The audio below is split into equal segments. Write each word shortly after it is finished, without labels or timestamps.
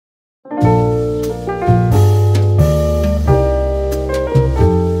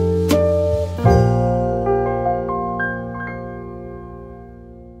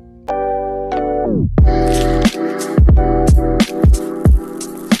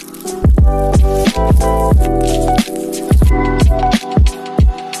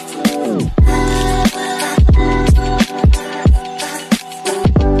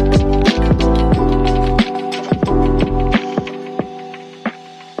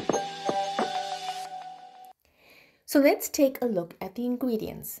So let's take a look at the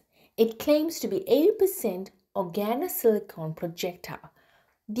ingredients. It claims to be 80% organosilicone projectile.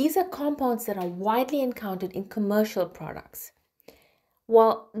 These are compounds that are widely encountered in commercial products.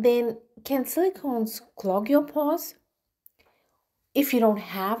 Well, then, can silicones clog your pores? If you don't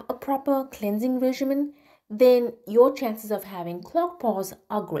have a proper cleansing regimen, then your chances of having clogged pores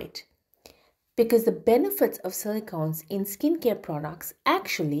are great. Because the benefits of silicones in skincare products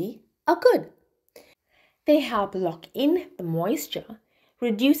actually are good. They help lock in the moisture,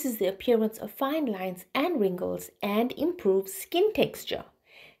 reduces the appearance of fine lines and wrinkles, and improves skin texture.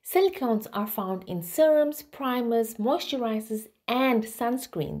 Silicones are found in serums, primers, moisturizers, and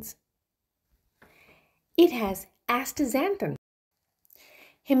sunscreens. It has astaxanthin,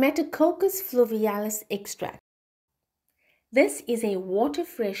 Hematococcus fluvialis extract. This is a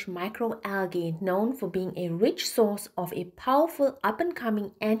water-fresh microalgae known for being a rich source of a powerful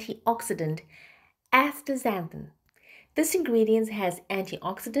up-and-coming antioxidant, astaxanthin. This ingredient has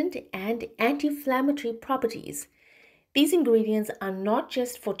antioxidant and anti-inflammatory properties. These ingredients are not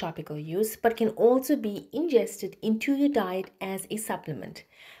just for topical use, but can also be ingested into your diet as a supplement.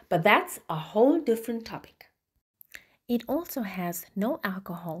 But that's a whole different topic. It also has no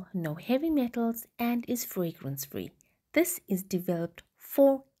alcohol, no heavy metals, and is fragrance-free. This is developed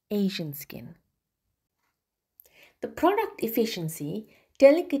for Asian skin. The product efficiency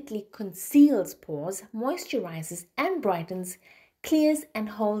delicately conceals pores, moisturizes and brightens, clears and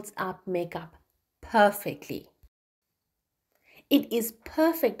holds up makeup perfectly. It is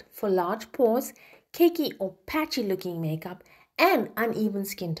perfect for large pores, cakey or patchy looking makeup, and uneven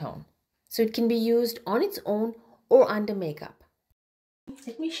skin tone. So it can be used on its own or under makeup.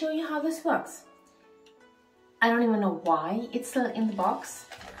 Let me show you how this works. I don't even know why it's still in the box.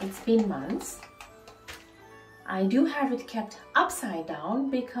 It's been months. I do have it kept upside down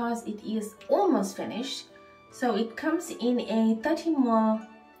because it is almost finished. So it comes in a 30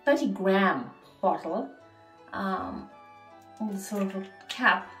 gram bottle. With sort of a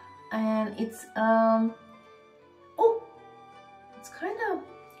cap, and it's it's kind of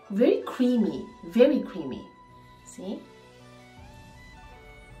very creamy, see,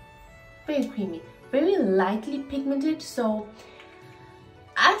 very creamy, very lightly pigmented. So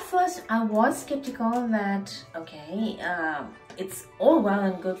at first I was skeptical that okay, it's all well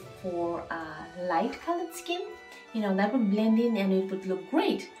and good for light colored skin, you know, that would blend in and it would look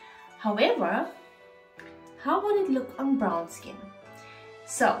great. However, how would it look on brown skin?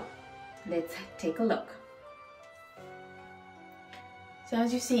 So let's take a look. So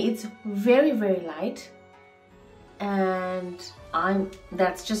as you see, it's very light, and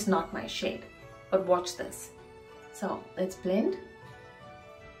that's just not my shade. But watch this. So let's blend.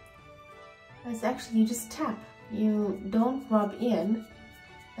 It's actually, you just tap, you don't rub in.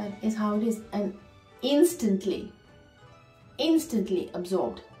 That is how it is, and instantly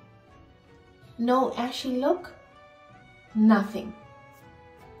absorbed. No ashy look, nothing.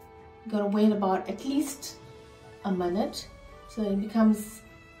 You gotta wait about at least a minute so it becomes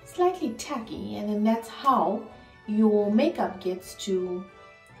slightly tacky, and then that's how your makeup gets to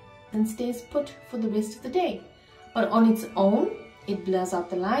and stays put for the rest of the day. But on its own, it blurs out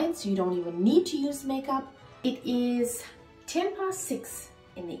the lines. You don't even need to use makeup. It is 6:10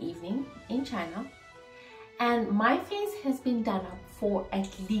 in the evening in China, and my face has been done up for at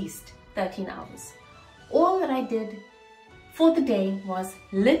least 13 hours. All that I did for the day was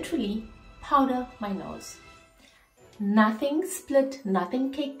literally powder my nose. Nothing split,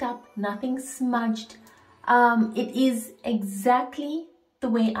 nothing caked up, nothing smudged. It is exactly the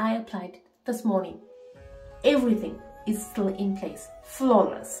way I applied it this morning. Everything is still in place,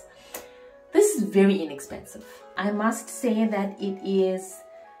 flawless. This is very inexpensive. I must say that it is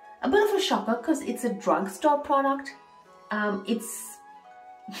a bit of a shocker because it's a drugstore product. It's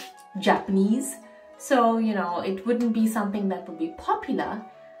Japanese, so you know it wouldn't be something that would be popular,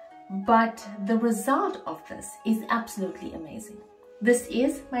 but the result of this is absolutely amazing. This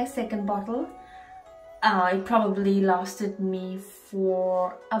is my second bottle. It probably lasted me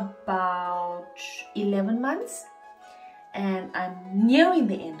for about 11 months, and I'm nearing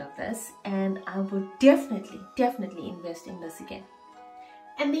the end of this, and I will definitely invest in this again.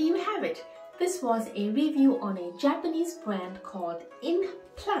 And there you have it. This was a review on a Japanese brand called In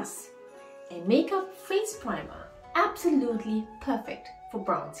Plus, a makeup face primer, absolutely perfect for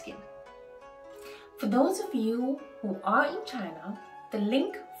brown skin. For those of you who are in China, the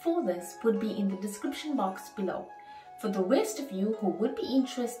link for this would be in the description box below. For the rest of you who would be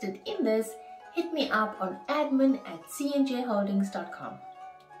interested in this, hit me up on admin@cnjholdings.com.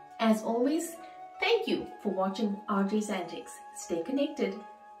 As always, thank you for watching RJ's Antics. Stay connected.